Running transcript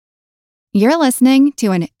You're listening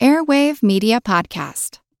to an Airwave Media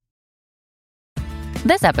Podcast.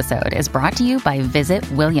 This episode is brought to you by Visit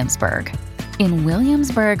Williamsburg. In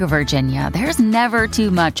Williamsburg, Virginia, there's never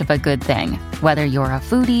too much of a good thing. Whether you're a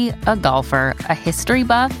foodie, a golfer, a history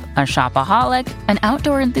buff, a shopaholic, an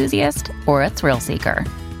outdoor enthusiast, or a thrill seeker,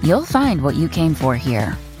 you'll find what you came for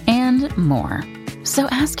here and more. So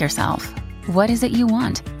ask yourself, what is it you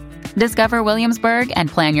want? Discover Williamsburg and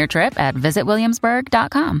plan your trip at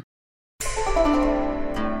visitwilliamsburg.com.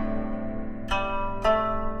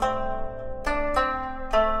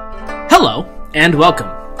 Hello, and welcome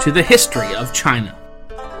to the History of China.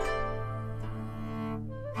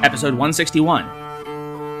 Episode 161,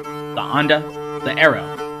 The Anda, the Arrow,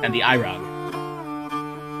 and the Airag.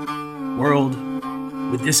 World,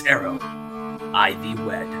 with this arrow, I thee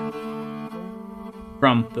wed.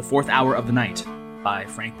 From The Fourth Hour of the Night, by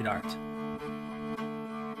Frank Bidart.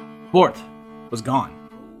 Bort was gone,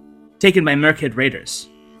 taken by Merkid raiders,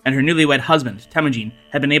 and her newlywed husband, Temujin,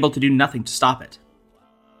 had been able to do nothing to stop it.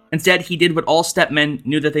 Instead, he did what all steppe men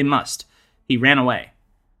knew that they must. He ran away.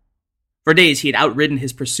 For days, he had outridden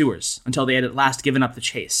his pursuers, until they had at last given up the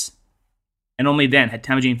chase. And only then had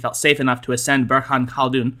Temujin felt safe enough to ascend Burkhan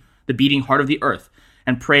Khaldun, the beating heart of the earth,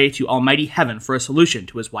 and pray to Almighty Heaven for a solution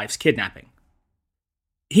to his wife's kidnapping.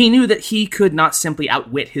 He knew that he could not simply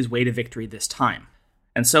outwit his way to victory this time,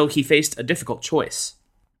 and so he faced a difficult choice.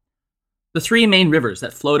 The three main rivers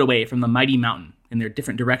that flowed away from the mighty mountain in their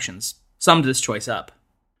different directions summed this choice up.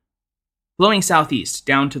 Flowing southeast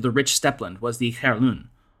down to the rich steppeland was the Kherlun,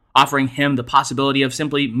 offering him the possibility of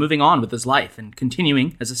simply moving on with his life and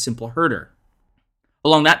continuing as a simple herder.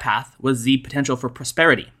 Along that path was the potential for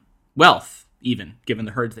prosperity, wealth, even, given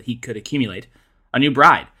the herds that he could accumulate, a new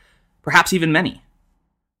bride, perhaps even many.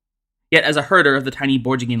 Yet as a herder of the tiny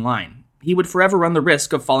Borjigin line, he would forever run the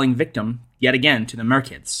risk of falling victim yet again to the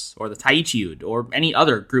Merkids, or the Taichiud, or any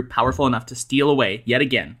other group powerful enough to steal away yet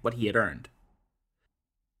again what he had earned.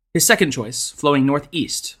 His second choice, flowing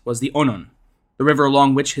northeast, was the Onon, the river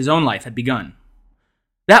along which his own life had begun.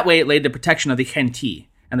 That way it laid the protection of the Khenti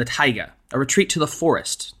and the Taiga, a retreat to the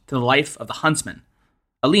forest, to the life of the huntsman,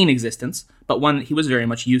 a lean existence, but one that he was very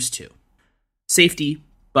much used to. Safety,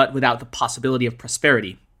 but without the possibility of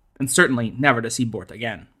prosperity, and certainly never to see Bort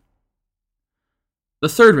again. The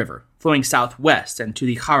third river, flowing southwest and to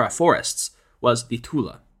the Khara forests, was the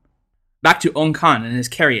Tula. Back to Ong Khan and his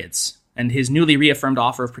Cariads, and his newly reaffirmed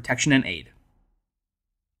offer of protection and aid.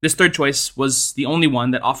 This third choice was the only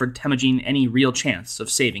one that offered Temujin any real chance of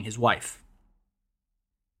saving his wife.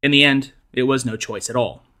 In the end, it was no choice at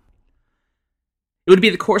all. It would be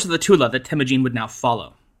the course of the Tula that Temujin would now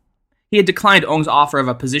follow. He had declined Ong's offer of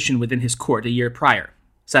a position within his court a year prior,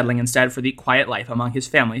 settling instead for the quiet life among his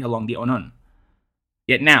family along the Onon.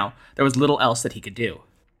 Yet now, there was little else that he could do.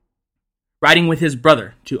 Riding with his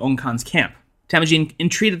brother to Ong Khan's camp, Temujin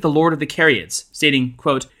entreated the Lord of the Cariads, stating,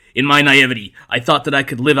 quote, "In my naivety, I thought that I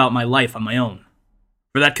could live out my life on my own.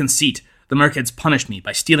 For that conceit, the Merkids punished me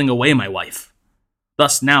by stealing away my wife.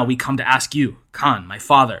 Thus now we come to ask you, Khan, my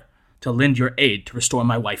father, to lend your aid to restore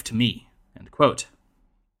my wife to me." End quote.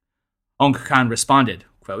 Ong Khan responded,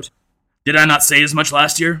 quote, "Did I not say as much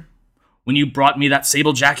last year? When you brought me that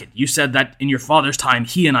sable jacket, you said that in your father's time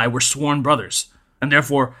he and I were sworn brothers, and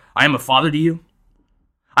therefore I am a father to you?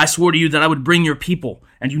 I swore to you that I would bring your people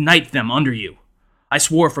and unite them under you. I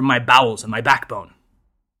swore from my bowels and my backbone.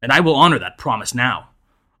 And I will honor that promise now.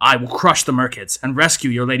 I will crush the Merkids and rescue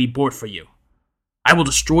your Lady Bort for you. I will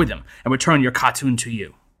destroy them and return your Khatun to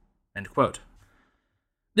you." End quote.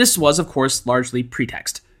 This was, of course, largely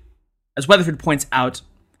pretext. As Weatherford points out,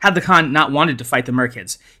 had the Khan not wanted to fight the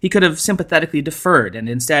Merkids, he could have sympathetically deferred and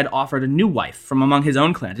instead offered a new wife from among his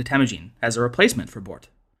own clan to Temujin as a replacement for Bort.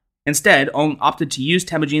 Instead, Ong opted to use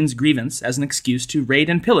Temujin's grievance as an excuse to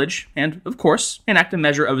raid and pillage, and, of course, enact a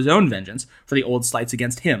measure of his own vengeance for the old slights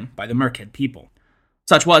against him by the Merkid people.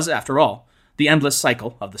 Such was, after all, the endless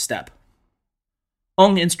cycle of the steppe.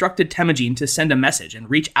 Ong instructed Temujin to send a message and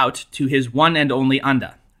reach out to his one and only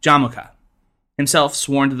Anda, Jamuka, himself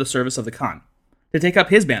sworn to the service of the Khan, to take up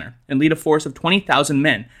his banner and lead a force of 20,000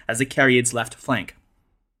 men as the Cariads' left flank,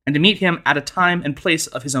 and to meet him at a time and place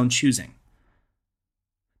of his own choosing.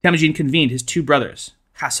 Temujin convened his two brothers,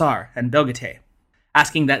 Khassar and Belgate,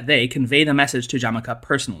 asking that they convey the message to Jamuka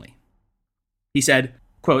personally. He said,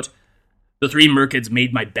 quote, "The three Merkids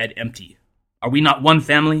made my bed empty. Are we not one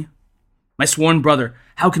family? My sworn brother,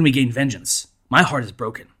 how can we gain vengeance? My heart is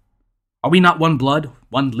broken. Are we not one blood,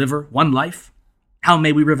 one liver, one life? How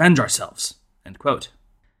may we revenge ourselves?" End quote.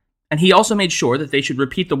 And he also made sure that they should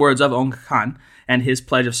repeat the words of Ong Khan and his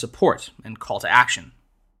pledge of support and call to action.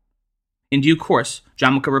 In due course,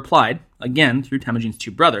 Jamukha replied, again through Temujin's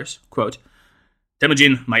two brothers, quote,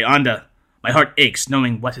 "Temujin, my Anda, my heart aches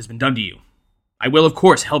knowing what has been done to you. I will, of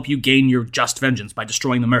course, help you gain your just vengeance by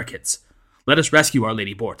destroying the Merkids. Let us rescue our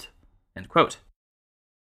Lady Bort." End quote.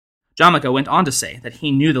 Jamukha went on to say that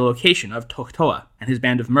he knew the location of Tokhtoa and his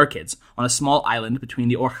band of Merkids on a small island between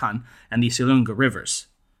the Orkhan and the Silunga rivers.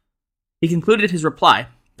 He concluded his reply,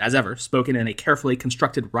 as ever, spoken in a carefully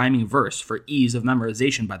constructed rhyming verse for ease of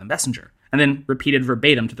memorization by the messenger, and then repeated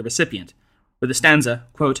verbatim to the recipient, with the stanza,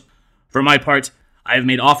 quote, "For my part, I have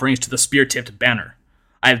made offerings to the spear-tipped banner.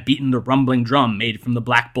 I have beaten the rumbling drum made from the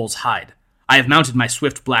black bull's hide. I have mounted my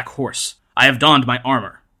swift black horse. I have donned my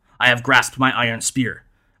armor. I have grasped my iron spear.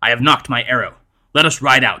 I have knocked my arrow. Let us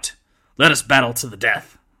ride out. Let us battle to the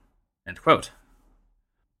death." End quote.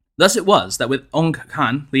 Thus it was that with Ong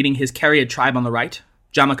Khan leading his Cariad tribe on the right,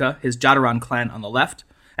 Jamukha his Jadaran clan on the left,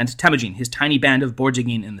 and Temujin his tiny band of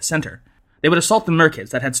Borjigin in the center, they would assault the Merkids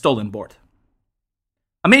that had stolen Bort.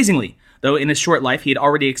 Amazingly, though in his short life he had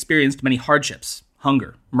already experienced many hardships,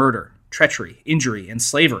 hunger, murder, treachery, injury, and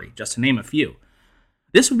slavery, just to name a few,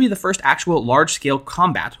 this would be the first actual large-scale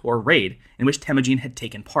combat, or raid, in which Temujin had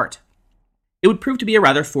taken part. It would prove to be a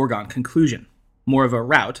rather foregone conclusion, more of a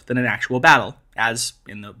rout than an actual battle, as,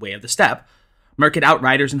 in the Way of the Steppe, Merkid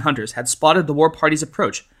outriders and hunters had spotted the war party's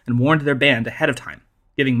approach and warned their band ahead of time,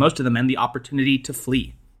 giving most of the men the opportunity to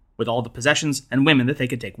flee, with all the possessions and women that they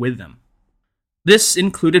could take with them. This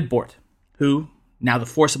included Bort, who, now the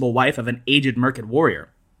forcible wife of an aged Merkid warrior,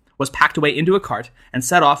 was packed away into a cart and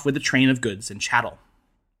set off with a train of goods and chattel.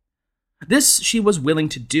 This she was willing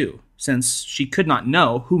to do, since she could not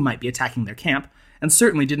know who might be attacking their camp, and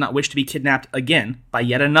certainly did not wish to be kidnapped again by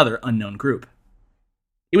yet another unknown group.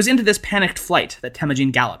 It was into this panicked flight that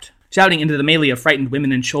Temujin galloped, shouting into the melee of frightened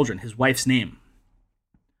women and children his wife's name.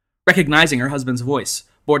 Recognizing her husband's voice,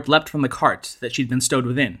 Bort leapt from the cart that she'd been stowed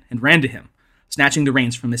within, and ran to him, snatching the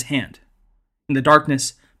reins from his hand. In the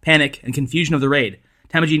darkness, panic, and confusion of the raid,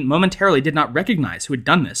 Temujin momentarily did not recognize who had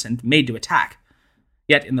done this and made to attack.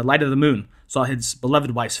 Yet in the light of the moon saw his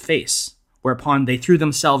beloved wife's face, whereupon they threw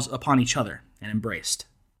themselves upon each other and embraced.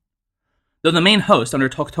 Though the main host under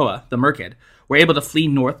Tokhtoa, the Merkid, were able to flee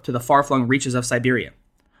north to the far-flung reaches of Siberia,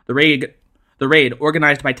 the raid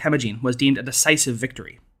organized by Temujin was deemed a decisive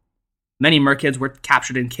victory. Many Merkids were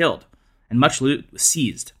captured and killed, and much loot was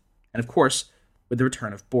seized, and of course, with the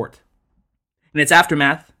return of Bort. In its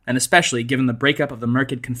aftermath, and especially given the breakup of the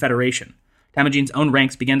Merkid Confederation, Temujin's own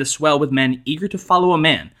ranks began to swell with men eager to follow a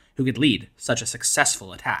man who could lead such a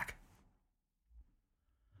successful attack.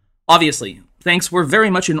 Obviously, thanks were very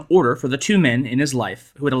much in order for the two men in his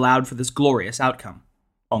life who had allowed for this glorious outcome,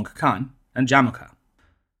 Ong Khan and Jamukha.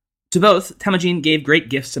 To both, Temujin gave great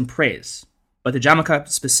gifts and praise, but to Jamukha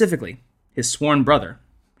specifically, his sworn brother,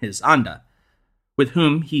 his Anda, with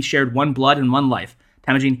whom he shared one blood and one life,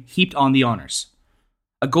 Temujin heaped on the honors.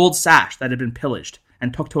 A gold sash that had been pillaged,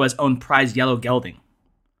 and Tokhtoa's own prized yellow gelding.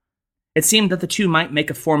 It seemed that the two might make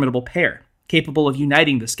a formidable pair, capable of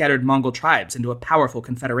uniting the scattered Mongol tribes into a powerful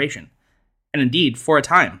confederation. And indeed, for a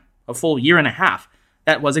time, a full year and a half,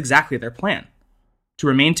 that was exactly their plan, to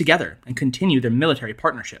remain together and continue their military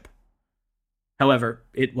partnership. However,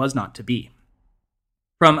 it was not to be.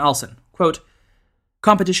 From Alson, quote,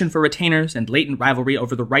 "Competition for retainers and latent rivalry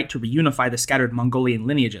over the right to reunify the scattered Mongolian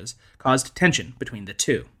lineages caused tension between the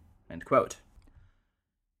two." End quote.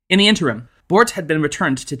 In the interim, Bort had been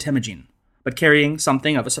returned to Temujin, but carrying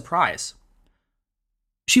something of a surprise.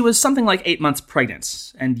 She was something like 8 months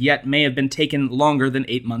pregnant, and yet may have been taken longer than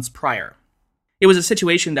 8 months prior. It was a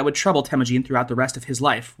situation that would trouble Temujin throughout the rest of his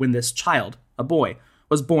life when this child, a boy,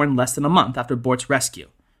 was born less than a month after Bort's rescue,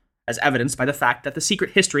 as evidenced by the fact that the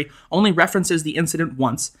secret history only references the incident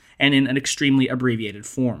once and in an extremely abbreviated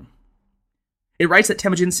form. It writes that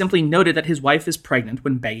Temujin simply noted that his wife is pregnant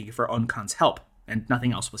when begging for Ong Khan's help, and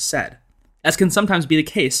nothing else was said. As can sometimes be the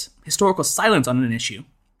case, historical silence on an issue,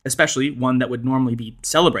 especially one that would normally be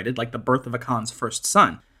celebrated like the birth of a Khan's first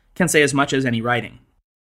son, can say as much as any writing.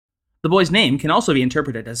 The boy's name can also be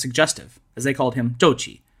interpreted as suggestive, as they called him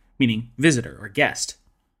Dochi, meaning visitor or guest.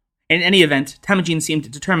 In any event, Temujin seemed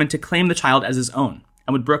determined to claim the child as his own,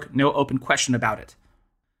 and would brook no open question about it.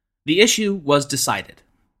 The issue was decided,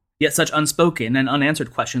 yet such unspoken and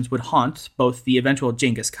unanswered questions would haunt both the eventual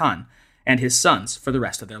Genghis Khan and his sons for the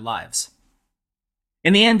rest of their lives.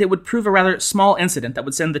 In the end, it would prove a rather small incident that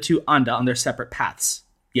would send the two Anda on their separate paths,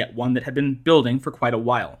 yet one that had been building for quite a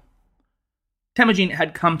while. Temujin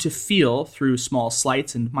had come to feel, through small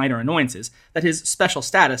slights and minor annoyances, that his special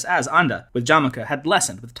status as Anda with Jamukha had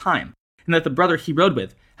lessened with time, and that the brother he rode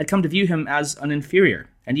with had come to view him as an inferior,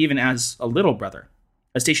 and even as a little brother,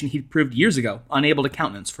 a station he'd proved years ago unable to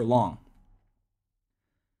countenance for long.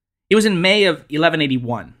 It was in May of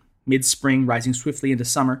 1181, mid-spring rising swiftly into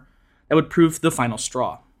summer, that would prove the final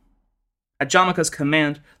straw. At Jamaka's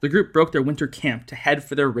command, the group broke their winter camp to head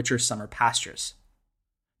for their richer summer pastures.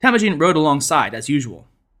 Temujin rode alongside, as usual,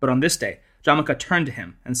 but on this day, Jamaka turned to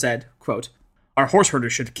him and said, quote, "Our horse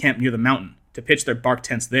herders should camp near the mountain to pitch their bark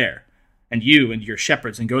tents there, and you and your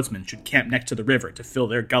shepherds and goatsmen should camp next to the river to fill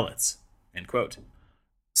their gullets." End quote.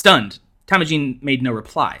 Stunned, Temujin made no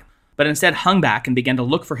reply, but instead hung back and began to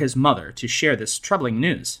look for his mother to share this troubling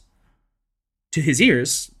news. To his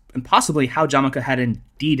ears, and possibly how Jamaka had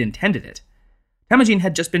indeed intended it, Temujin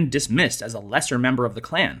had just been dismissed as a lesser member of the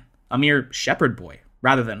clan, a mere shepherd boy,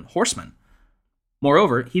 rather than horseman.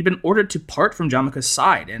 Moreover, he'd been ordered to part from Jamaka's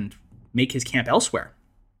side and make his camp elsewhere.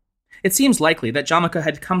 It seems likely that Jamaka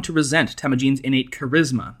had come to resent Temujin's innate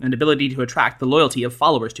charisma and ability to attract the loyalty of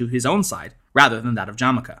followers to his own side rather than that of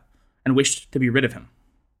Jamaka, and wished to be rid of him.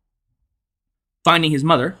 Finding his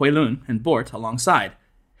mother, Hoilun, and Bort alongside,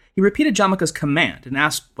 he repeated Jamaka's command and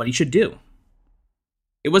asked what he should do.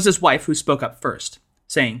 It was his wife who spoke up first,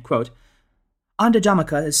 saying, quote, "Anda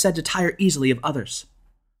Jamaka is said to tire easily of others.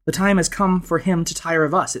 The time has come for him to tire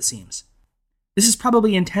of us, it seems. This is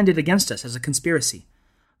probably intended against us as a conspiracy.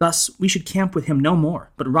 Thus, we should camp with him no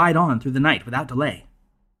more, but ride on through the night without delay."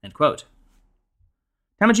 End quote.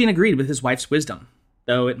 Temujin agreed with his wife's wisdom,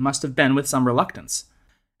 though it must have been with some reluctance,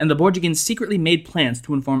 and the Borjigins secretly made plans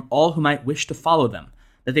to inform all who might wish to follow them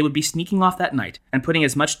that they would be sneaking off that night and putting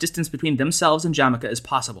as much distance between themselves and Jamaka as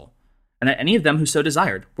possible, and that any of them who so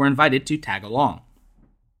desired were invited to tag along.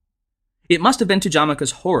 It must have been to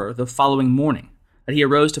Jamaka's horror the following morning that he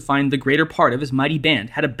arose to find the greater part of his mighty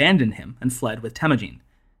band had abandoned him and fled with Temujin.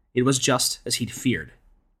 It was just as he'd feared.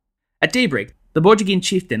 At daybreak, the Borjigin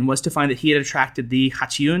chieftain was to find that he had attracted the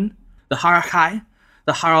Hachiun, the Harakai,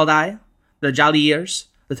 the Haraldai, the Jaliers,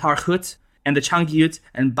 the Tarhut, and the Changiut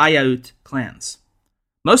and Bayaut clans.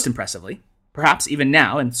 Most impressively, perhaps even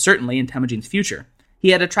now and certainly in Temujin's future, he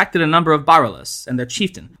had attracted a number of Baralas and their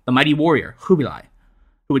chieftain, the mighty warrior Hubilai,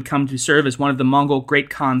 who would come to serve as one of the Mongol Great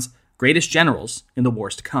Khan's greatest generals in the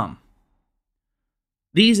wars to come.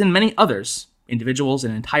 These and many others, individuals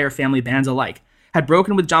and entire family bands alike, had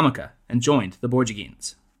broken with Jamaka and joined the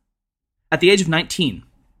Borjigins. At the age of 19,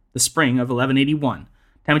 the spring of 1181,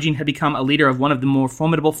 Temujin had become a leader of one of the more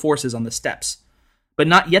formidable forces on the steppes, but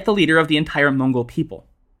not yet the leader of the entire Mongol people,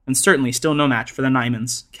 and certainly still no match for the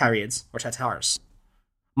Naimans, Cariids, or Tatars.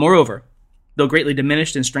 Moreover, though greatly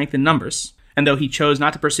diminished in strength and numbers, and though he chose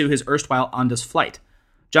not to pursue his erstwhile Anda's flight,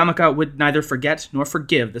 Jamaka would neither forget nor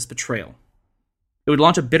forgive this betrayal. It would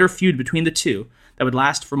launch a bitter feud between the two that would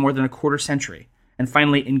last for more than a quarter century, and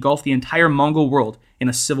finally engulf the entire Mongol world in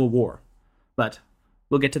a civil war. But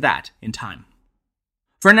we'll get to that in time.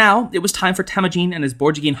 For now, it was time for Temujin and his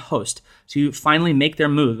Borjigin host to finally make their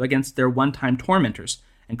move against their one-time tormentors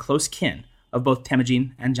and close kin of both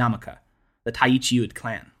Temujin and Jamaka, the Taichiud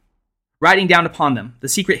clan. Riding down upon them, the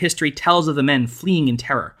secret history tells of the men fleeing in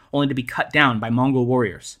terror, only to be cut down by Mongol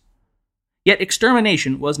warriors. Yet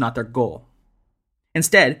extermination was not their goal.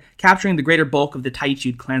 Instead, capturing the greater bulk of the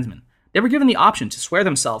Taichiud clansmen, they were given the option to swear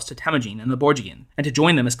themselves to Temujin and the Borjigin, and to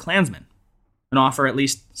join them as clansmen, an offer at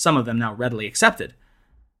least some of them now readily accepted,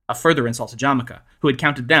 a further insult to Jamaka, who had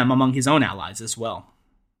counted them among his own allies as well.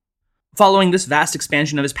 Following this vast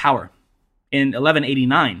expansion of his power, in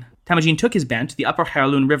 1189, Temujin took his band to the upper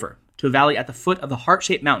Haralun River, to a valley at the foot of the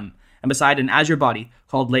heart-shaped mountain and beside an azure body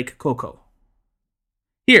called Lake Koko.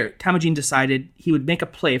 Here, Temujin decided he would make a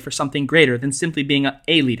play for something greater than simply being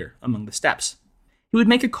a leader among the steppes. He would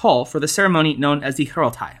make a call for the ceremony known as the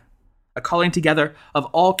Heraltai, a calling together of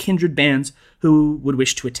all kindred bands who would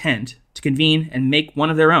wish to attend, to convene and make one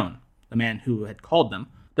of their own, the man who had called them,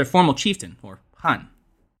 their formal chieftain, or Khan.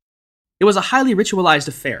 It was a highly ritualized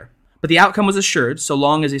affair, but the outcome was assured so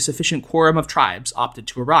long as a sufficient quorum of tribes opted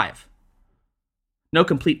to arrive. No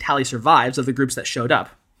complete tally survives of the groups that showed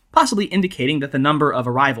up, possibly indicating that the number of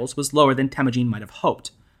arrivals was lower than Temujin might have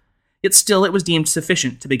hoped. Yet still it was deemed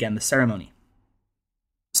sufficient to begin the ceremony.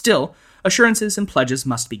 Still, assurances and pledges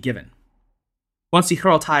must be given. Once the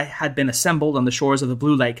Heraltai had been assembled on the shores of the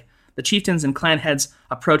Blue Lake, the chieftains and clan heads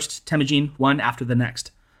approached Temujin one after the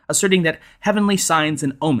next, asserting that heavenly signs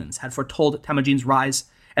and omens had foretold Temujin's rise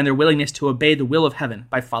and their willingness to obey the will of heaven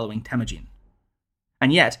by following Temujin.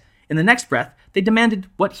 And yet, in the next breath, they demanded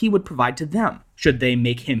what he would provide to them, should they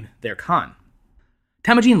make him their Khan.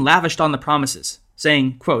 Temujin lavished on the promises,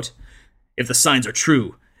 saying, quote, "If the signs are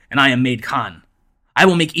true, and I am made Khan, I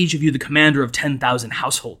will make each of you the commander of 10,000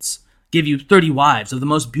 households, give you 30 wives of the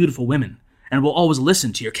most beautiful women, and will always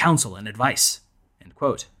listen to your counsel and advice." End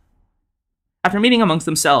Quote, after meeting amongst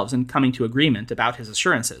themselves and coming to agreement about his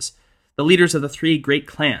assurances, the leaders of the three great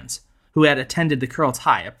clans who had attended the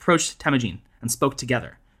Kurultai approached Temujin and spoke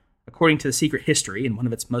together, according to the secret history in one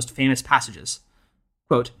of its most famous passages.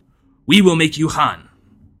 Quote, we will make you Han.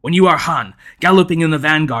 When you are Han, galloping in the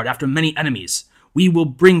vanguard after many enemies, we will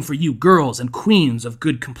bring for you girls and queens of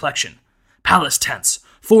good complexion, palace tents,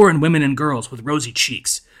 foreign women and girls with rosy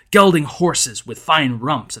cheeks, gelding horses with fine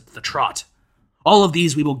rumps at the trot. All of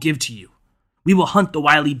these we will give to you. We will hunt the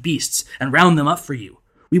wily beasts and round them up for you.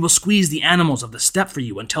 We will squeeze the animals of the steppe for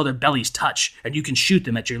you until their bellies touch, and you can shoot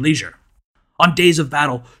them at your leisure. On days of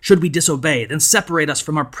battle, should we disobey, then separate us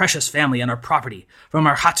from our precious family and our property, from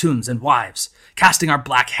our hatuns and wives, casting our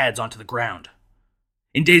black heads onto the ground.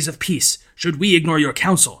 In days of peace, should we ignore your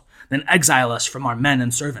counsel, then exile us from our men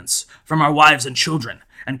and servants, from our wives and children,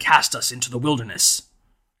 and cast us into the wilderness.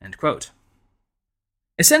 End quote.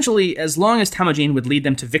 Essentially, as long as Temujin would lead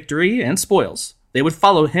them to victory and spoils, they would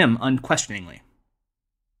follow him unquestioningly.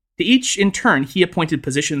 To each, in turn, he appointed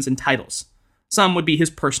positions and titles. Some would be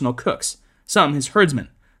his personal cooks, some his herdsmen,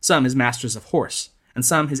 some his masters of horse, and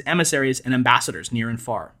some his emissaries and ambassadors near and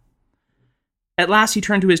far. At last he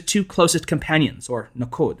turned to his two closest companions, or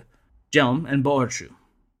Nakod, Jelm and Boorchu,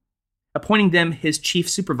 appointing them his chief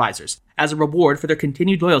supervisors as a reward for their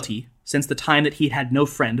continued loyalty since the time that he had no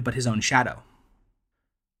friend but his own shadow.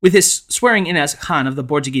 With his swearing in as Khan of the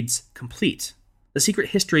Borjigids complete, the secret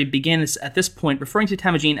history begins at this point referring to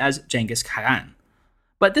Temujin as Genghis Khan.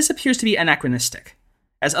 But this appears to be anachronistic,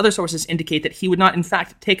 as other sources indicate that he would not in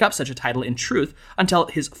fact take up such a title in truth until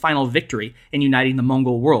his final victory in uniting the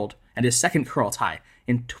Mongol world and his second Kurultai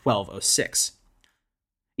in 1206.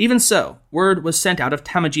 Even so, word was sent out of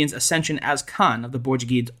Temujin's ascension as Khan of the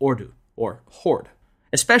Borjigid Ordu, or Horde,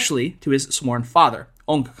 especially to his sworn father,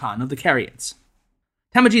 Ong Khan of the Cariids.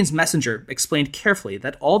 Temujin's messenger explained carefully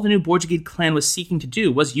that all the new Borjigid clan was seeking to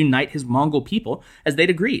do was unite his Mongol people as they'd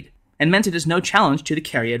agreed, and meant it as no challenge to the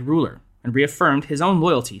Cariid ruler, and reaffirmed his own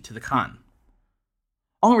loyalty to the Khan.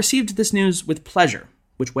 Ong received this news with pleasure,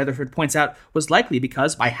 which Weatherford points out was likely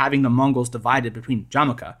because by having the Mongols divided between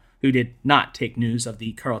Jamukha, who did not take news of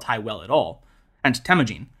the Kurultai well at all, and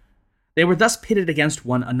Temujin, they were thus pitted against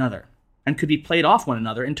one another, and could be played off one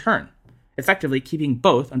another in turn, effectively keeping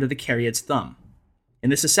both under the Cariid's thumb. In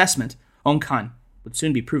this assessment, Ong Khan would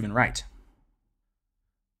soon be proven right.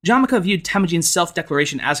 Jamukha viewed Temujin's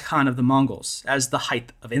self-declaration as Khan of the Mongols as the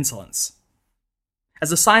height of insolence. As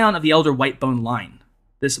the scion of the elder Whitebone line,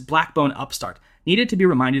 this Blackbone upstart needed to be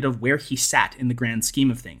reminded of where he sat in the grand scheme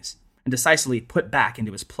of things, and decisively put back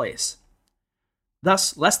into his place.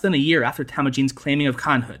 Thus, less than a year after Temujin's claiming of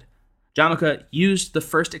Khanhood, Jamukha used the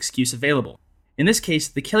first excuse available, in this case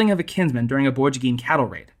the killing of a kinsman during a Borjigin cattle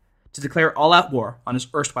raid, to declare all-out war on his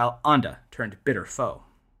erstwhile Anda-turned-bitter foe.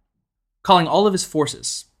 Calling all of his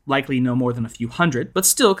forces, likely no more than a few hundred, but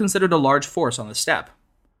still considered a large force on the steppe,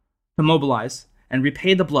 to mobilize and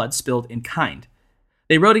repay the blood spilled in kind,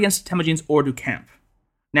 they rode against Temujin's Ordu camp,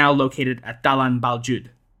 now located at Dalan Baljud,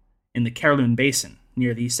 in the Kherlun Basin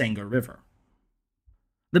near the Sengar River.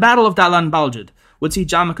 The Battle of Dalan Baljud would see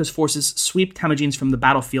Jamukha's forces sweep Temujin's from the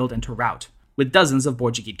battlefield and to rout, with dozens of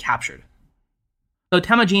Borjigid captured. Though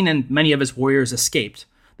Temujin and many of his warriors escaped,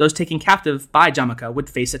 those taken captive by Jamukha would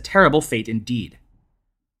face a terrible fate indeed.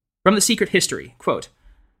 From the secret history, quote,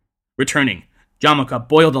 returning, Jamukha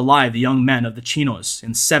boiled alive the young men of the Chinos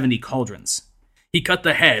in 70 cauldrons. He cut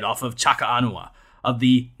the head off of Chaka Anua of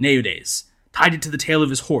the Neudes, tied it to the tail of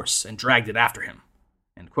his horse, and dragged it after him.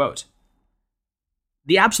 End quote.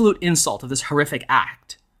 The absolute insult of this horrific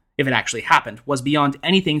act, if it actually happened, was beyond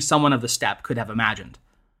anything someone of the steppe could have imagined.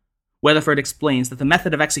 Weatherford explains that the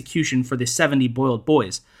method of execution for the 70 boiled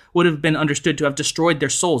boys would have been understood to have destroyed their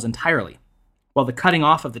souls entirely, while the cutting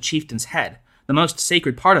off of the chieftain's head, the most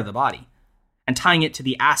sacred part of the body, and tying it to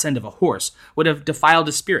the ass end of a horse would have defiled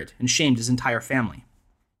his spirit and shamed his entire family.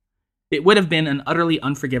 It would have been an utterly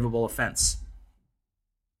unforgivable offense.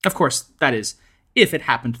 Of course, that is, if it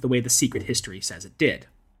happened the way the secret history says it did.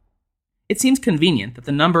 It seems convenient that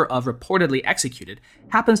the number of reportedly executed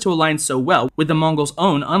happens to align so well with the Mongols'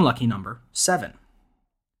 own unlucky number, 7.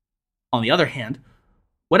 On the other hand,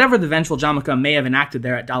 whatever the vengeful Jamukha may have enacted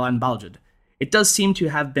there at Dalan Baljud, it does seem to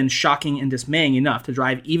have been shocking and dismaying enough to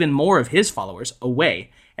drive even more of his followers away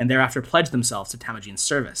and thereafter pledge themselves to Temujin's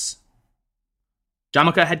service.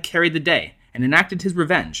 Jamukha had carried the day and enacted his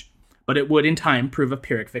revenge, but it would in time prove a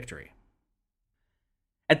Pyrrhic victory.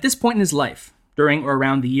 At this point in his life, during or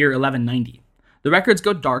around the year 1190, the records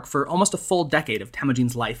go dark for almost a full decade of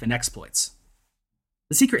Temujin's life and exploits.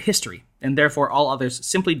 The secret history, and therefore all others,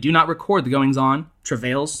 simply do not record the goings-on,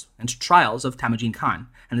 travails, and trials of Temujin Khan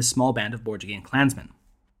and his small band of Borjigin clansmen.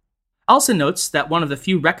 Also notes that one of the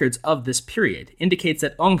few records of this period indicates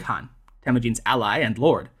that Ong Khan, Temujin's ally and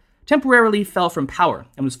lord, temporarily fell from power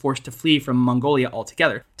and was forced to flee from Mongolia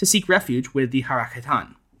altogether to seek refuge with the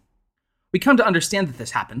Harakatan. We come to understand that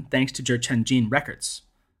this happened thanks to Jurchen records,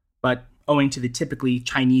 but owing to the typically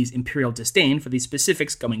Chinese imperial disdain for the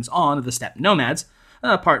specifics goings-on of the steppe nomads,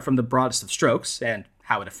 apart from the broadest of strokes and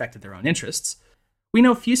how it affected their own interests, we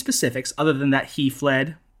know few specifics other than that he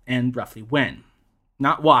fled and roughly when.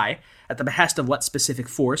 Not why, at the behest of what specific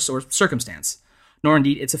force or circumstance, nor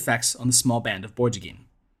indeed its effects on the small band of Borjigin.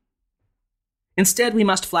 Instead, we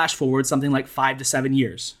must flash forward something like 5 to 7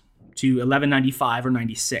 years, to 1195 or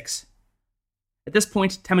 96. At this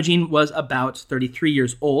point, Temujin was about 33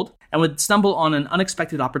 years old and would stumble on an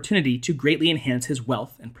unexpected opportunity to greatly enhance his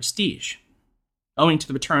wealth and prestige, owing to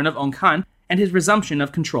the return of Ong Khan and his resumption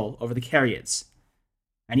of control over the Cariids.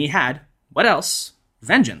 And he had, what else?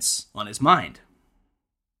 Vengeance on his mind.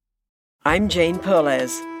 I'm Jane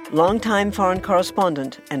Perlez, longtime foreign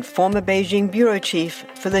correspondent and former Beijing bureau chief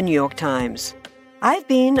for the New York Times. I've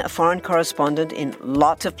been a foreign correspondent in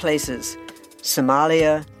lots of places: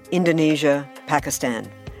 Somalia, Indonesia,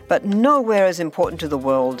 Pakistan, but nowhere as important to the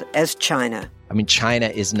world as China. I mean, China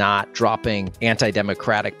is not dropping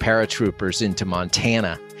anti-democratic paratroopers into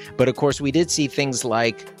Montana. But of course, we did see things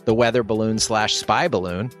like the weather balloon/spy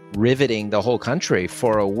balloon riveting the whole country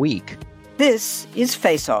for a week. This is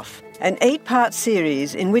Face Off, an 8-part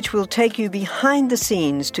series in which we'll take you behind the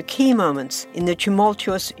scenes to key moments in the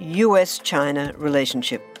tumultuous US-China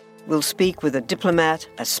relationship. We'll speak with a diplomat,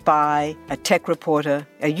 a spy, a tech reporter,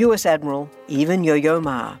 a US admiral, even Yo-Yo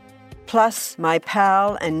Ma. Plus, my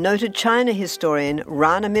pal and noted China historian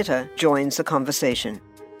Rana Mitter joins the conversation.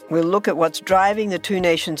 We'll look at what's driving the two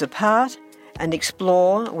nations apart and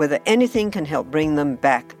explore whether anything can help bring them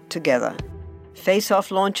back together. Face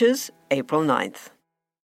Off launches April 9th.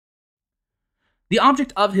 The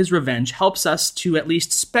object of his revenge helps us to at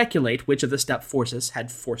least speculate which of the steppe forces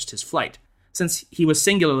had forced his flight, since he was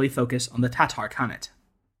singularly focused on the Tatar Khanate.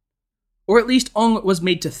 Or at least Ong was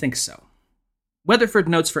made to think so. Weatherford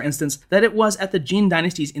notes, for instance, that it was at the Jin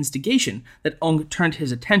dynasty's instigation that Ong turned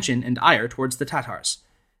his attention and ire towards the Tatars.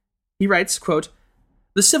 He writes, quote,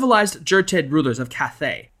 "The civilized Jurched rulers of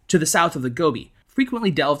Cathay, to the south of the Gobi, frequently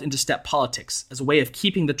delved into steppe politics as a way of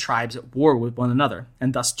keeping the tribes at war with one another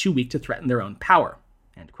and thus too weak to threaten their own power."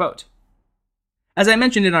 End quote. As I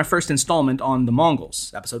mentioned in our first installment on the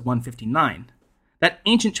Mongols, episode 159, that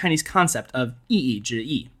ancient Chinese concept of yi zhi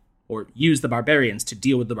yi, or use the barbarians to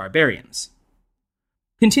deal with the barbarians.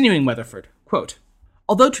 Continuing Weatherford, quote,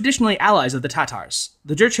 "Although traditionally allies of the Tatars,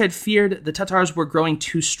 the Jurched feared the Tatars were growing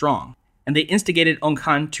too strong, and they instigated Ong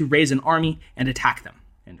Khan to raise an army and attack them."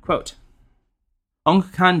 End quote. Ong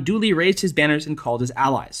Khan duly raised his banners and called his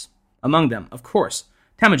allies. Among them, of course,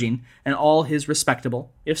 Temujin and all his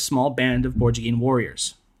respectable, if small, band of Borjigin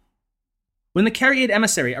warriors. When the Cariid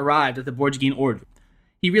emissary arrived at the Borjigin Ordu,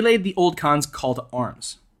 he relayed the old Khan's call to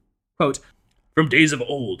arms. Quote, "From days of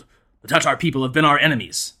old, the Tatar people have been our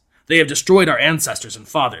enemies. They have destroyed our ancestors and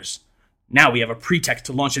fathers. Now we have a pretext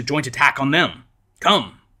to launch a joint attack on them.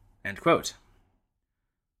 Come!" End quote.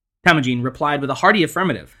 Temujin replied with a hearty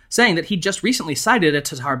affirmative, saying that he'd just recently sighted a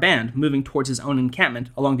Tatar band moving towards his own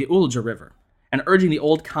encampment along the Ulja River, and urging the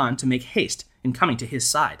old Khan to make haste in coming to his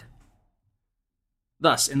side.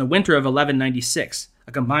 Thus, in the winter of 1196,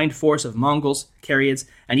 a combined force of Mongols, Cariids,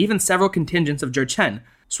 and even several contingents of Jurchen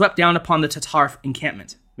swept down upon the Tatar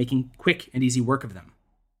encampment, making quick and easy work of them.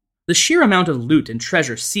 The sheer amount of loot and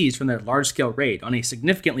treasure seized from their large-scale raid on a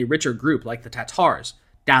significantly richer group like the Tatars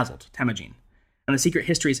dazzled Temujin, and the Secret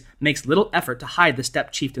Histories makes little effort to hide the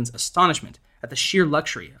steppe chieftain's astonishment at the sheer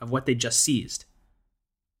luxury of what they'd just seized.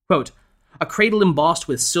 Quote, "A cradle embossed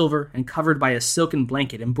with silver and covered by a silken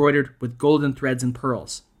blanket embroidered with golden threads and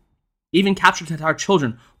pearls. Even captured Tatar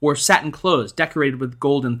children wore satin clothes decorated with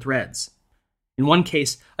golden threads. In one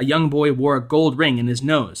case, a young boy wore a gold ring in his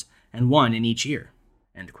nose and one in each ear."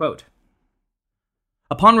 End quote.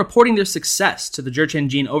 Upon reporting their success to the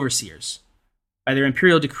Jurchen overseers, by their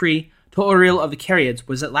imperial decree, To'oril of the Cariids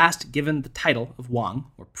was at last given the title of Wang,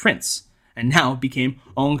 or Prince, and now became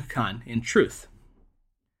Ong Khan in truth.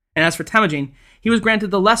 And as for Temujin, he was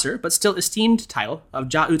granted the lesser but still esteemed title of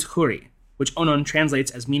Ja'ut Khuri, which Onon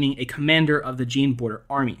translates as meaning a commander of the Jin border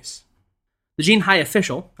armies. The Jin high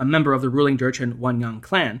official, a member of the ruling Jurchen Wanyang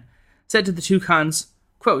clan, said to the two Khans,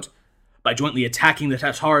 quote, "By jointly attacking the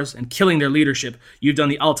Tatars and killing their leadership, you've done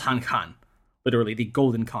the Altan Khan," literally the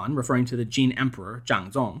Golden Khan, referring to the Jin emperor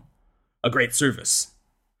Zhang Zong, "a great service.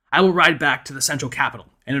 I will ride back to the central capital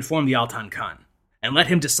and inform the Altan Khan, and let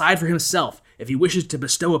him decide for himself if he wishes to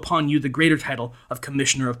bestow upon you the greater title of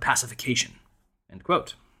Commissioner of Pacification." End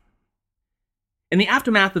quote. In the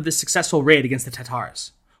aftermath of this successful raid against the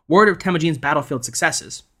Tatars, word of Temujin's battlefield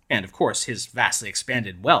successes, and of course his vastly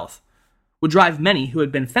expanded wealth, would drive many who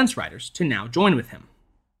had been fence riders to now join with him.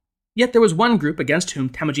 Yet there was one group against whom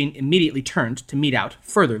Temujin immediately turned to mete out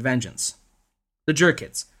further vengeance: the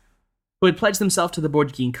Jurkids, who had pledged themselves to the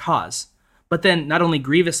Borjigin cause, but then not only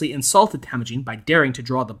grievously insulted Temujin by daring to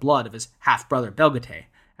draw the blood of his half-brother Belgate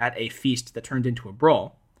at a feast that turned into a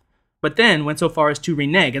brawl, but then went so far as to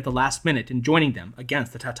renege at the last minute in joining them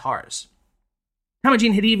against the Tatars.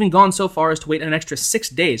 Temujin had even gone so far as to wait an extra 6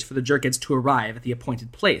 days for the Jurkids to arrive at the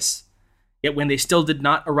appointed place, yet when they still did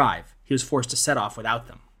not arrive, he was forced to set off without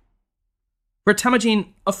them. For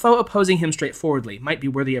Temujin, a foe opposing him straightforwardly might be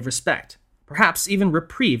worthy of respect, perhaps even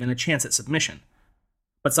reprieve and a chance at submission.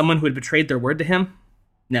 But someone who had betrayed their word to him?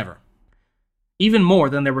 Never. Even more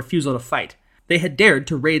than their refusal to fight, they had dared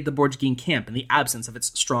to raid the Borjigin camp in the absence of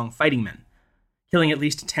its strong fighting men, killing at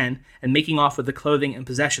least 10 and making off with the clothing and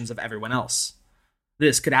possessions of everyone else.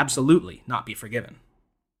 This could absolutely not be forgiven.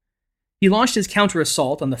 He launched his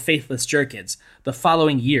counter-assault on the faithless Jurkids the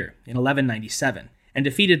following year, in 1197, and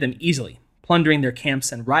defeated them easily, plundering their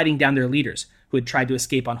camps and riding down their leaders who had tried to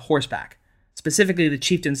escape on horseback, specifically the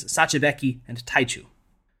chieftains Sachebeki and Taichu.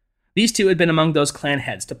 These two had been among those clan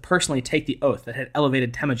heads to personally take the oath that had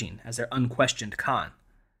elevated Temujin as their unquestioned Khan,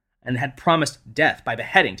 and had promised death by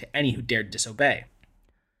beheading to any who dared disobey.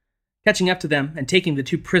 Catching up to them and taking the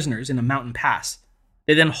two prisoners in a mountain pass,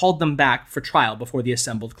 they then hauled them back for trial before the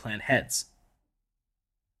assembled clan heads.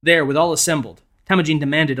 There, with all assembled, Temujin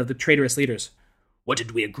demanded of the traitorous leaders, "What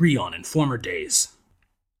did we agree on in former days?"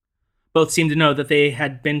 Both seemed to know that they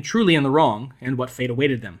had been truly in the wrong, and what fate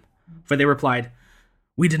awaited them, for they replied,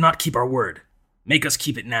 "We did not keep our word. Make us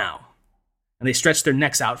keep it now." And they stretched their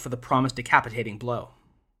necks out for the promised decapitating blow.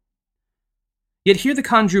 Yet here the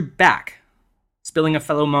Khan drew back, spilling a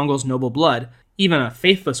fellow Mongol's noble blood, even a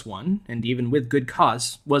faithless one, and even with good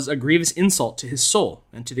cause, was a grievous insult to his soul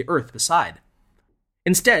and to the earth beside.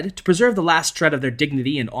 Instead, to preserve the last shred of their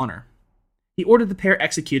dignity and honor, he ordered the pair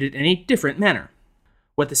executed in a different manner,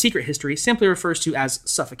 what the secret history simply refers to as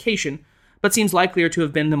suffocation, but seems likelier to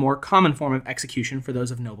have been the more common form of execution for those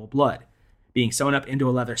of noble blood, being sewn up into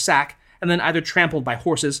a leather sack and then either trampled by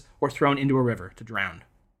horses or thrown into a river to drown.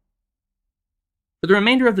 For the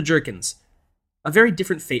remainder of the Jurkins, a very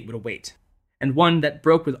different fate would await, and one that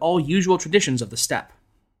broke with all usual traditions of the steppe.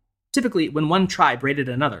 Typically, when one tribe raided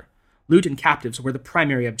another, loot and captives were the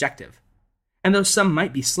primary objective, and though some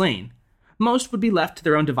might be slain, most would be left to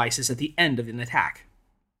their own devices at the end of an attack.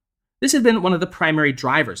 This had been one of the primary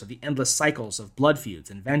drivers of the endless cycles of blood feuds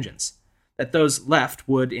and vengeance, that those left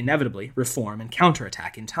would inevitably reform and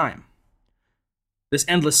counterattack in time. This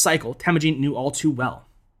endless cycle Temujin knew all too well,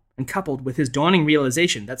 and coupled with his dawning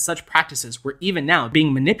realization that such practices were even now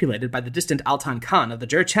being manipulated by the distant Altan Khan of the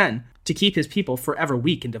Jurchen to keep his people forever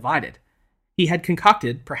weak and divided, he had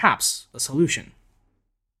concocted, perhaps, a solution.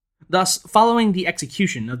 Thus, following the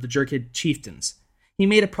execution of the Jurkid chieftains, he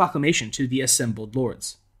made a proclamation to the assembled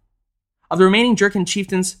lords. Of the remaining Jurkin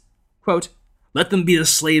chieftains, quote, "Let them be the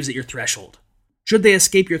slaves at your threshold. Should they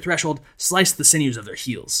escape your threshold, slice the sinews of their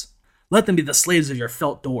heels. Let them be the slaves of your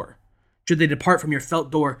felt door. Should they depart from your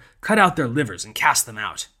felt door, cut out their livers and cast them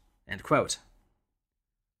out." End quote.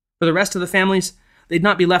 For the rest of the families, they'd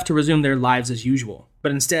not be left to resume their lives as usual,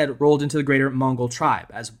 but instead rolled into the greater Mongol tribe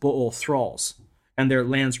as Bo'ol thralls, and their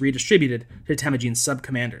lands redistributed to Temujin's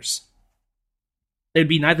sub-commanders. They'd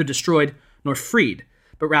be neither destroyed nor freed,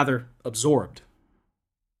 but rather absorbed.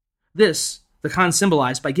 This, the Khan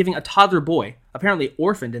symbolized by giving a toddler boy, apparently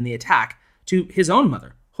orphaned in the attack, to his own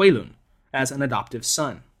mother, Huilun, as an adoptive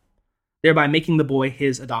son, thereby making the boy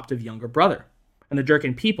his adoptive younger brother, and the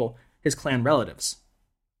Jurkin people his clan relatives.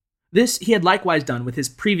 This he had likewise done with his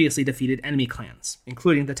previously defeated enemy clans,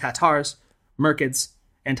 including the Tatars, Merkids,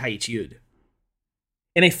 and Taichiud.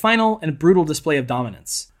 In a final and brutal display of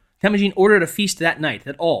dominance, Temujin ordered a feast that night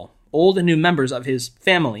that all, old and new members of his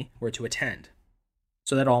family, were to attend,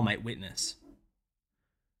 so that all might witness.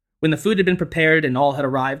 When the food had been prepared and all had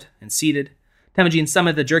arrived and seated, Temujin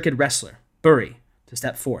summoned the Jurkid wrestler, Buri, to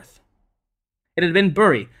step forth. It had been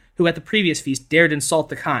Buri who at the previous feast dared insult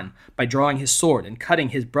the Khan by drawing his sword and cutting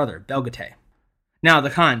his brother, Belgate. Now the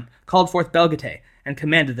Khan called forth Belgate and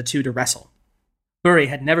commanded the two to wrestle. Buri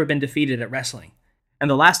had never been defeated at wrestling, and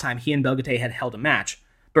the last time he and Belgate had held a match,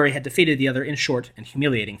 Buri had defeated the other in short and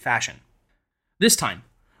humiliating fashion. This time,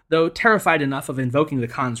 though terrified enough of invoking the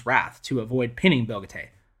Khan's wrath to avoid pinning Belgate,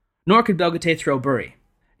 nor could Belgate throw Buri,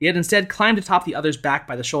 He had instead climbed atop the other's back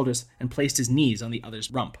by the shoulders and placed his knees on the other's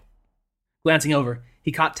rump. Glancing over,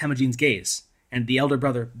 he caught Temujin's gaze, and the elder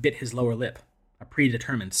brother bit his lower lip, a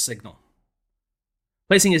predetermined signal.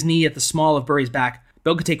 Placing his knee at the small of Buri's back,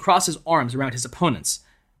 Bokate crossed his arms around his opponents,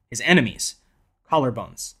 his enemies'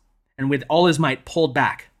 collarbones, and with all his might pulled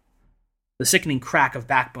back. The sickening crack of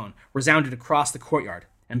backbone resounded across the courtyard,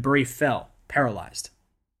 and Buri fell, paralyzed.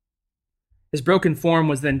 His broken form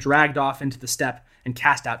was then dragged off into the steppe and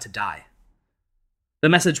cast out to die. The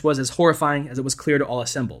message was as horrifying as it was clear to all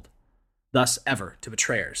assembled. Thus ever to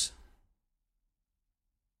betrayers.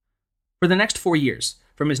 For the next 4 years,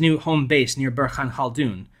 from his new home base near Burkhan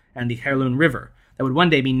Khaldun and the Herlun River, that would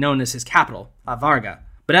one day be known as his capital, Avarga,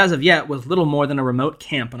 but as of yet was little more than a remote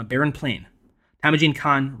camp on a barren plain, Temujin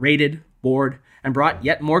Khan raided, bored, and brought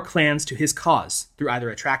yet more clans to his cause through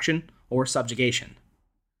either attraction or subjugation.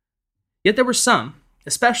 Yet there were some,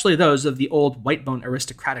 especially those of the old white-bone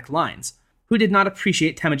aristocratic lines, who did not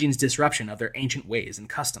appreciate Temujin's disruption of their ancient ways and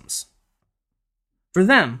customs. For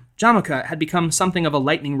them, Jamukha had become something of a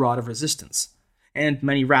lightning rod of resistance, and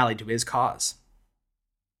many rallied to his cause.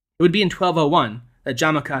 It would be in 1201 that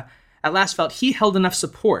Jamukha at last felt he held enough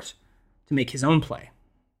support to make his own play.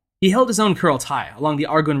 He held his own Kurultai along the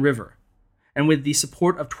Argun River, and with the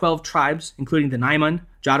support of 12 tribes, including the Naiman,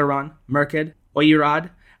 Jadaran, Merked, Oirad,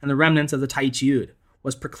 and the remnants of the Taichiud,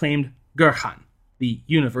 was proclaimed Gurkhan, the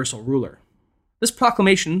universal ruler. This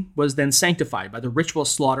proclamation was then sanctified by the ritual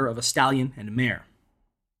slaughter of a stallion and mare.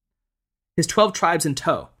 His 12 tribes in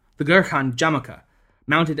tow, the Gurkhan Jamukha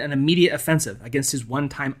mounted an immediate offensive against his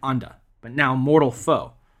one-time Anda, but now mortal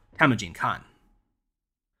foe, Temujin Khan.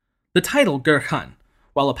 The title Gurkhan,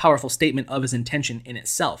 while a powerful statement of his intention in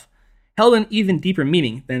itself, held an even deeper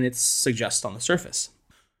meaning than it suggests on the surface.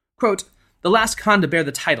 Quote, the last Khan to bear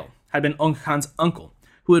the title had been Ong Khan's uncle,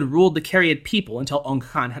 who had ruled the Cariad people until Ong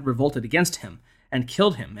Khan had revolted against him and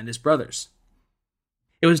killed him and his brothers.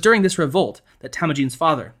 It was during this revolt that Temujin's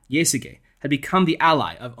father, Yesige, had become the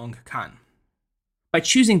ally of Ong Khan. By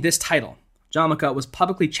choosing this title, Jamukha was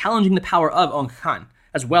publicly challenging the power of Ong Khan,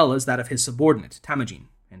 as well as that of his subordinate, Temujin.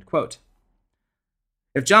 End quote.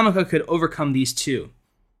 If Jamukha could overcome these two,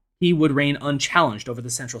 he would reign unchallenged over the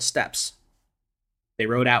central steppes. They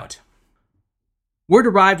rode out. Word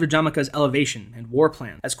arrived of Jamukha's elevation and war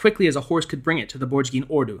plan as quickly as a horse could bring it to the Borjgin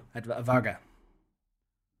Ordu at Avarga.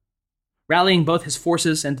 Rallying both his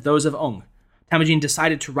forces and those of Ong, Temujin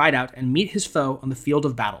decided to ride out and meet his foe on the field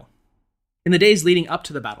of battle. In the days leading up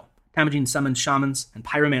to the battle, Temujin summoned shamans and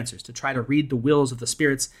pyromancers to try to read the wills of the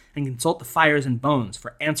spirits and consult the fires and bones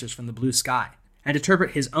for answers from the blue sky, and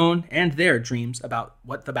interpret his own and their dreams about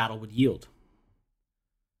what the battle would yield.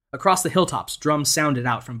 Across the hilltops, drums sounded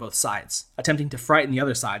out from both sides, attempting to frighten the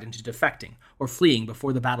other side into defecting or fleeing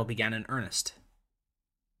before the battle began in earnest.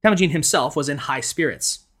 Temujin himself was in high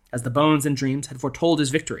spirits, as the bones and dreams had foretold his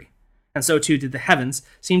victory, and so too did the heavens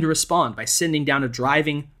seem to respond by sending down a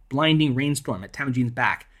driving, blinding rainstorm at Temujin's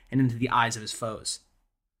back and into the eyes of his foes.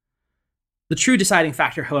 The true deciding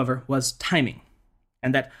factor, however, was timing,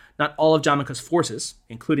 and that not all of Jamukha's forces,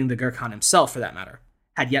 including the Gurkhan himself for that matter,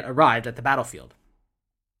 had yet arrived at the battlefield.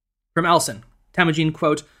 From Elson, Temujin,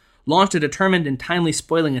 quote, launched a determined and timely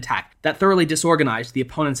spoiling attack that thoroughly disorganized the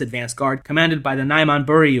opponent's advance guard commanded by the Naiman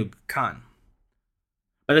Buriug Khan.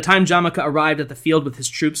 By the time Jamukha arrived at the field with his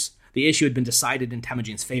troops, the issue had been decided in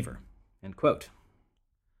Temujin's favor. End quote.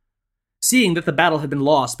 Seeing that the battle had been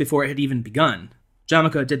lost before it had even begun,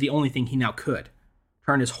 Jamukha did the only thing he now could,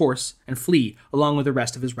 turn his horse and flee along with the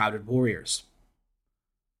rest of his routed warriors.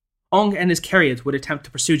 Ong and his Cariads would attempt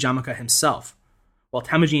to pursue Jamukha himself, while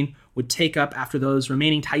Temujin would take up after those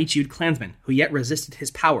remaining Taichiud clansmen who yet resisted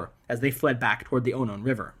his power as they fled back toward the Onon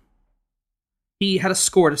River. He had a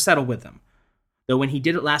score to settle with them, though when he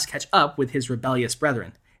did at last catch up with his rebellious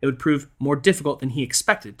brethren, it would prove more difficult than he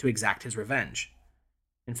expected to exact his revenge.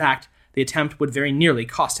 In fact, the attempt would very nearly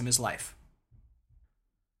cost him his life.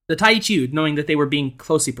 The Taichiud, knowing that they were being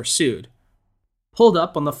closely pursued, pulled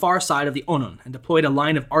up on the far side of the Onon and deployed a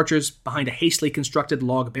line of archers behind a hastily constructed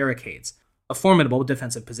log barricades, a formidable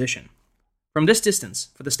defensive position. From this distance,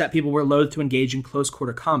 for the steppe people were loath to engage in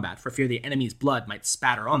close-quarter combat for fear the enemy's blood might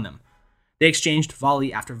spatter on them, they exchanged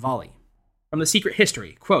volley after volley. From the secret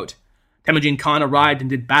history, quote, Temujin Khan arrived and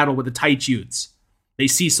did battle with the Taichiuds. They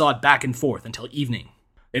seesawed back and forth until evening.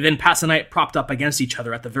 They then passed the night propped up against each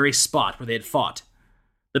other at the very spot where they had fought.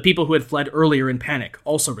 The people who had fled earlier in panic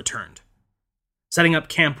also returned. Setting up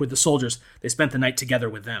camp with the soldiers, they spent the night together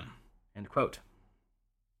with them. End quote.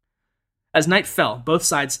 As night fell, both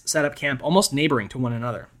sides set up camp almost neighboring to one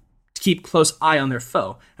another, to keep close eye on their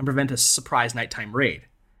foe and prevent a surprise nighttime raid,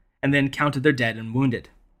 and then counted their dead and wounded.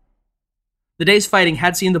 The day's fighting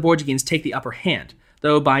had seen the Borjigins take the upper hand,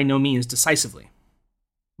 though by no means decisively.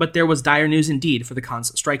 But there was dire news indeed for the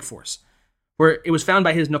Khan's strike force, where it was found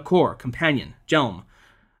by his Nokor companion, Jelm,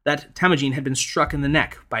 that Temujin had been struck in the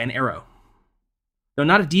neck by an arrow. Though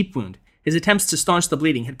not a deep wound, his attempts to staunch the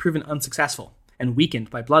bleeding had proven unsuccessful, and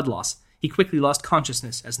weakened by blood loss, he quickly lost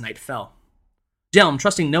consciousness as night fell. Jelm,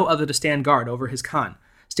 trusting no other to stand guard over his Khan,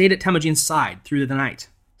 stayed at Temujin's side through the night,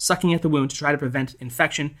 sucking at the wound to try to prevent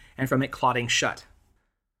infection and from it clotting shut.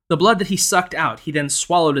 The blood that he sucked out he then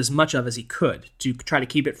swallowed as much of as he could to try to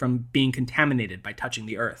keep it from being contaminated by touching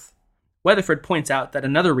the earth. Weatherford points out that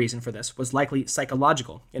another reason for this was likely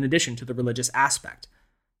psychological in addition to the religious aspect,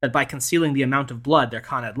 that by concealing the amount of blood their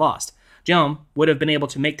Khan had lost, Jelm would have been able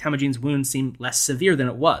to make Temujin's wound seem less severe than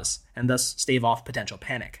it was, and thus stave off potential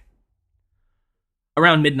panic.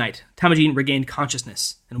 Around midnight, Temujin regained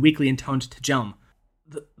consciousness and weakly intoned to Jelm,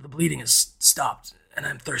 The bleeding has stopped, and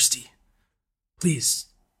I'm thirsty. Please,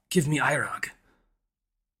 give me Airag.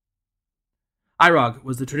 Airag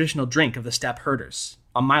was the traditional drink of the steppe herders,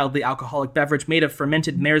 a mildly alcoholic beverage made of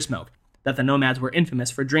fermented mare's milk that the nomads were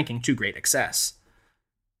infamous for drinking to great excess.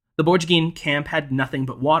 The Borjigin camp had nothing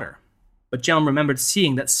but water, but Jelm remembered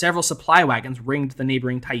seeing that several supply wagons ringed the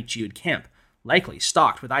neighboring Taichiud camp, likely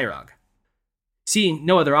stocked with Airag. Seeing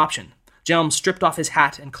no other option, Jelm stripped off his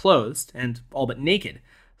hat and clothes, and, all but naked,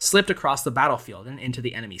 slipped across the battlefield and into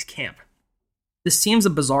the enemy's camp. This seems a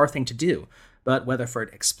bizarre thing to do, but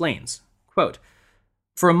Weatherford explains, quote,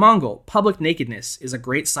 For a Mongol, public nakedness is a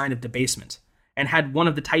great sign of debasement, and had one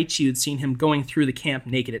of the Taichiud seen him going through the camp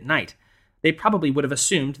naked at night, they probably would have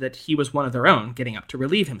assumed that he was one of their own getting up to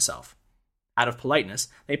relieve himself. Out of politeness,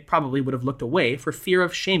 they probably would have looked away for fear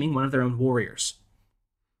of shaming one of their own warriors.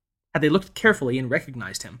 Had they looked carefully and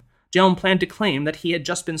recognized him, Jelm planned to claim that he had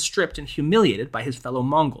just been stripped and humiliated by his fellow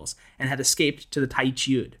Mongols and had escaped to the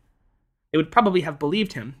Taichiud. They would probably have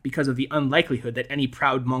believed him because of the unlikelihood that any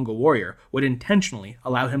proud Mongol warrior would intentionally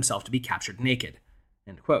allow himself to be captured naked.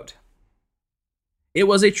 End quote. It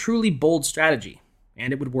was a truly bold strategy,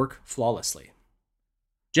 and it would work flawlessly.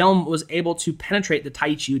 Jelm was able to penetrate the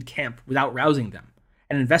Taichiud camp without rousing them,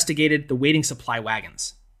 and investigated the waiting supply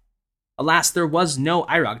wagons. Alas, there was no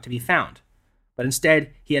Airag to be found, but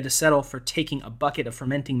instead he had to settle for taking a bucket of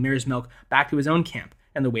fermenting mare's milk back to his own camp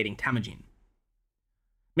and the waiting Temujin.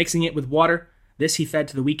 Mixing it with water, this he fed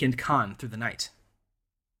to the weakened Khan through the night.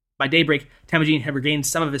 By daybreak, Temujin had regained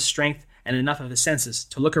some of his strength and enough of his senses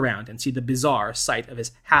to look around and see the bizarre sight of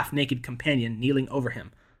his half-naked companion kneeling over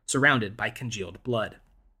him, surrounded by congealed blood.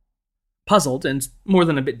 Puzzled and more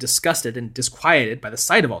than a bit disgusted and disquieted by the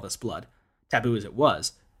sight of all this blood, taboo as it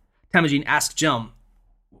was, Temujin asked Jelm,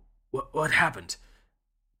 What happened?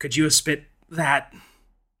 Could you have spit that,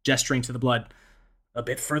 gesturing to the blood, a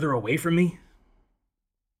bit further away from me?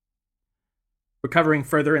 Recovering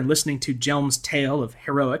further and listening to Jelm's tale of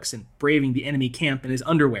heroics and braving the enemy camp in his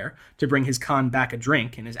underwear to bring his Khan back a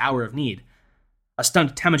drink in his hour of need, a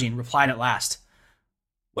stunned Temujin replied at last,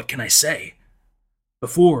 What can I say?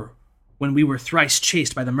 Before, when we were thrice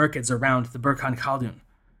chased by the Merkids around the Burkhan Khaldun,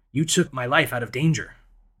 you took my life out of danger.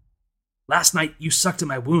 Last night you sucked at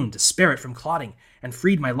my wound to spare it from clotting and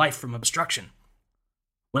freed my life from obstruction.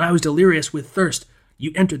 When I was delirious with thirst,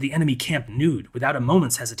 you entered the enemy camp nude without a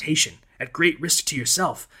moment's hesitation, at great risk to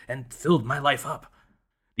yourself, and filled my life up.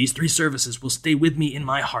 These 3 services will stay with me in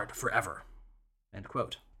my heart forever. End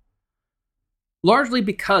quote. Largely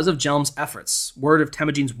because of Jelm's efforts, word of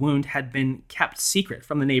Temujin's wound had been kept secret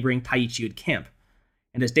from the neighboring Taichiud camp,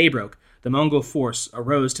 and as day broke, the Mongol force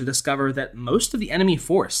arose to discover that most of the enemy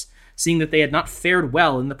force, seeing that they had not fared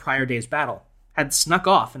well in the prior day's battle, had snuck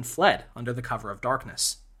off and fled under the cover of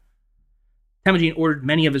darkness. Temujin ordered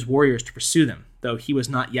many of his warriors to pursue them, though he was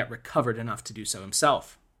not yet recovered enough to do so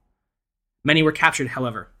himself. Many were captured,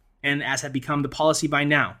 however, and as had become the policy by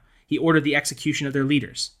now, he ordered the execution of their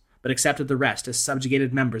leaders, but accepted the rest as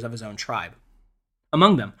subjugated members of his own tribe.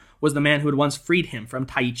 Among them was the man who had once freed him from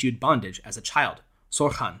Taichiud bondage as a child,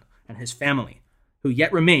 Sorkhan, and his family, who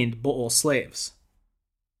yet remained Bo'ol slaves.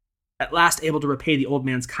 At last able to repay the old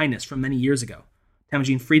man's kindness from many years ago,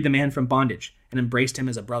 Temujin freed the man from bondage and embraced him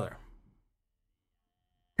as a brother.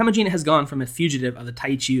 Temujin has gone from a fugitive of the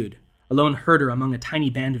Taichiud, a lone herder among a tiny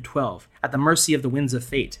band of 12, at the mercy of the winds of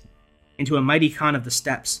fate, into a mighty Khan of the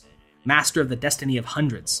steppes, master of the destiny of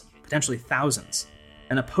hundreds, potentially thousands,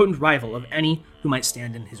 and a potent rival of any who might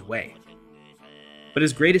stand in his way. But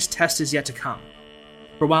his greatest test is yet to come,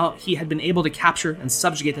 for while he had been able to capture and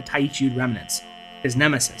subjugate the Taichiud remnants, his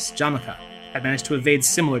nemesis, Jamaka, had managed to evade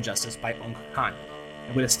similar justice by Ongk Khan,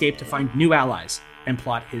 and would escape to find new allies and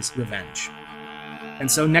plot his revenge. And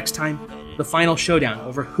so next time, the final showdown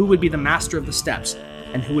over who would be the master of the steppes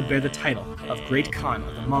and who would bear the title of Great Khan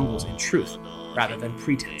of the Mongols in truth rather than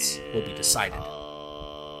pretense will be decided.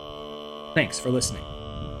 Thanks for listening.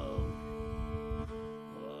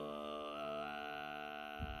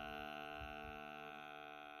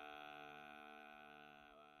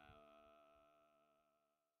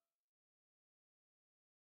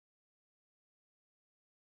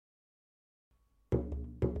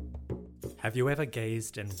 Have you ever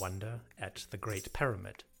gazed in wonder at the Great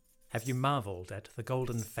Pyramid? Have you marveled at the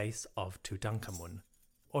golden face of Tutankhamun?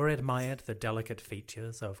 Or admired the delicate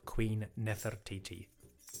features of Queen Nefertiti?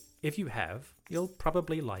 If you have, you'll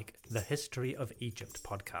probably like the History of Egypt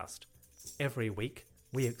podcast. Every week,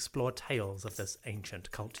 we explore tales of this ancient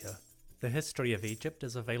culture. The History of Egypt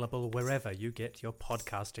is available wherever you get your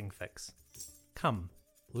podcasting fix. Come,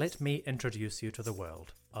 let me introduce you to the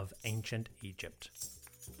world of ancient Egypt.